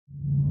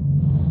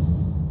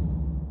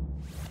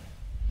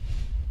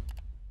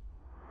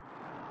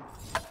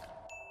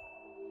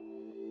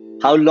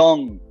How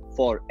long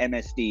for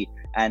MSD?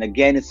 And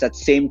again, it's that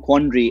same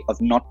quandary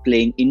of not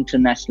playing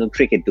international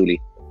cricket,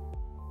 Dooley.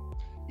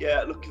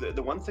 Yeah, look,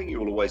 the one thing you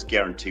will always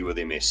guarantee with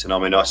MS, and I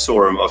mean, I've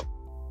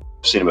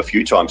seen him a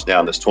few times now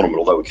in this tournament,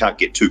 although we can't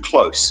get too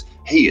close.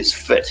 He is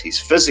fit. He's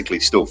physically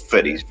still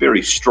fit. He's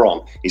very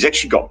strong. He's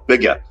actually got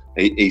bigger.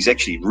 He's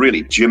actually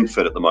really gym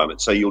fit at the moment.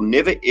 So you'll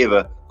never,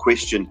 ever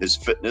question his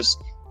fitness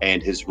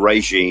and his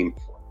regime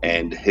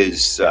and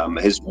his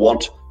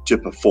want to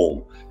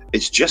perform.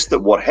 It's just that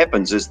what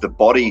happens is the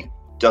body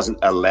doesn't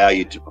allow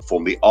you to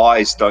perform. The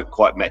eyes don't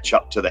quite match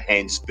up to the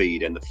hand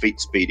speed and the feet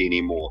speed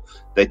anymore.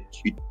 That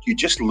you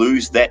just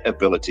lose that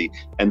ability,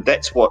 and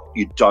that's what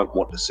you don't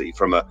want to see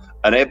from an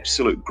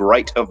absolute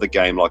great of the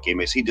game like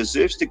MS. He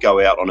deserves to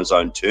go out on his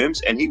own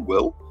terms, and he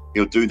will.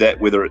 He'll do that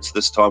whether it's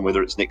this time,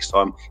 whether it's next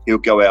time. He'll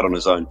go out on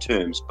his own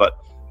terms. But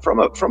from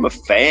a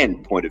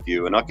fan point of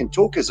view, and I can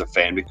talk as a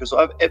fan because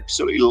I've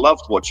absolutely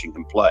loved watching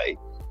him play,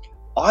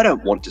 I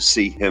don't want to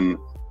see him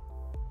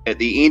at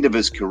the end of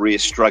his career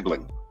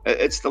struggling.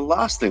 It's the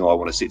last thing I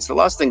want to see. It's the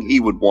last thing he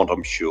would want,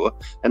 I'm sure,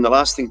 and the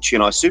last thing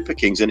Chennai Super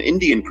Kings and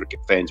Indian cricket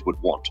fans would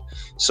want.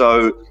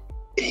 So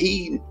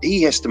he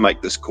has to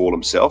make this call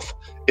himself.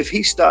 If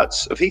he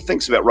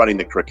thinks about running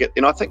the cricket,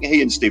 then I think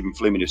he and Stephen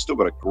Fleming have still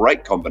got a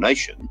great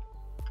combination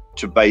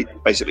to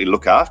basically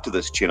look after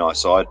this Chennai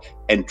side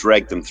and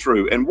drag them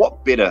through. And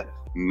what better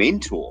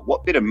mentor,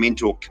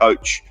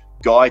 coach,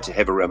 guy to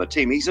have around the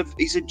team? He's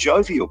a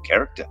jovial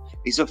character.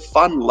 He's a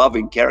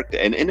fun-loving character,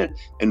 and in an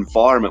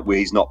environment where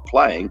he's not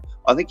playing,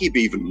 I think he'd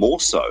be even more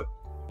so.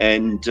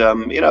 And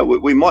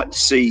we might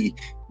see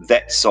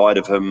that side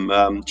of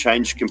him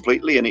change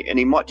completely, and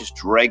he might just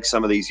drag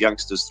some of these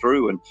youngsters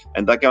through,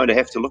 and they're going to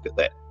have to look at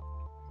that.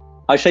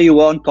 Harsha, you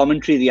were on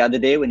commentary the other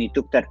day when he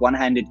took that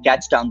one-handed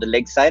catch down the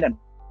leg side, and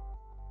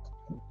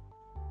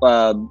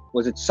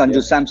was it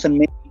Sanju Samson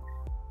maybe?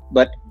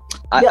 But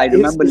I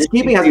remember his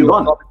keeping hasn't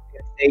gone.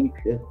 Saying,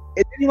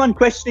 is anyone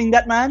questioning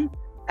that man?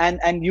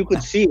 And you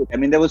could see it. I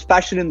mean, there was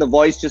passion in the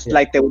voice, just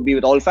like there would be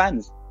with all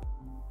fans.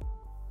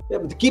 Yeah,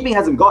 but the keeping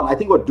hasn't gone. I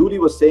think what Dooley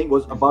was saying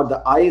was about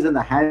the eyes and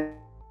the hand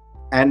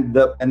and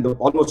the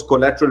almost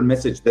collateral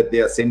message that they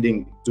are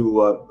sending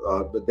to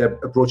they're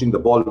approaching the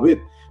ball with.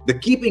 The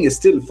keeping is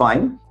still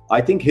fine.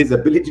 I think his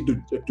ability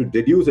to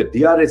deduce a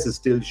DRS is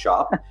still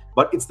sharp,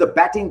 but it's the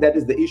batting that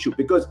is the issue,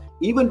 because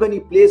even when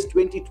he plays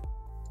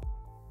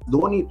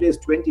Dhoni plays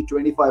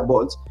 20-25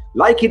 balls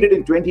like he did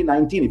in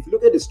 2019. If you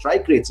look at his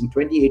strike rates in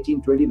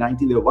 2018,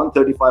 2019, they were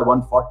 135,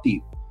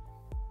 140.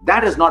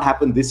 That has not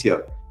happened this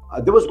year.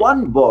 There was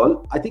one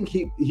ball, I think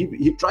he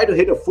tried to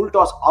hit a full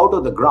toss out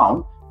of the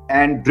ground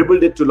and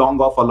dribbled it to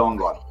long off a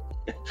long on.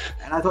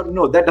 And I thought,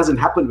 no, that doesn't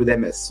happen with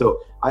MS.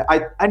 So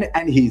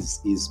and he's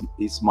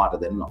smarter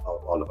than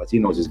all of us. He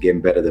knows his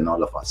game better than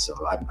all of us. So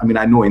I mean,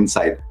 I know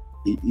inside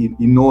he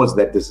knows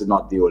that this is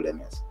not the old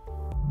MS.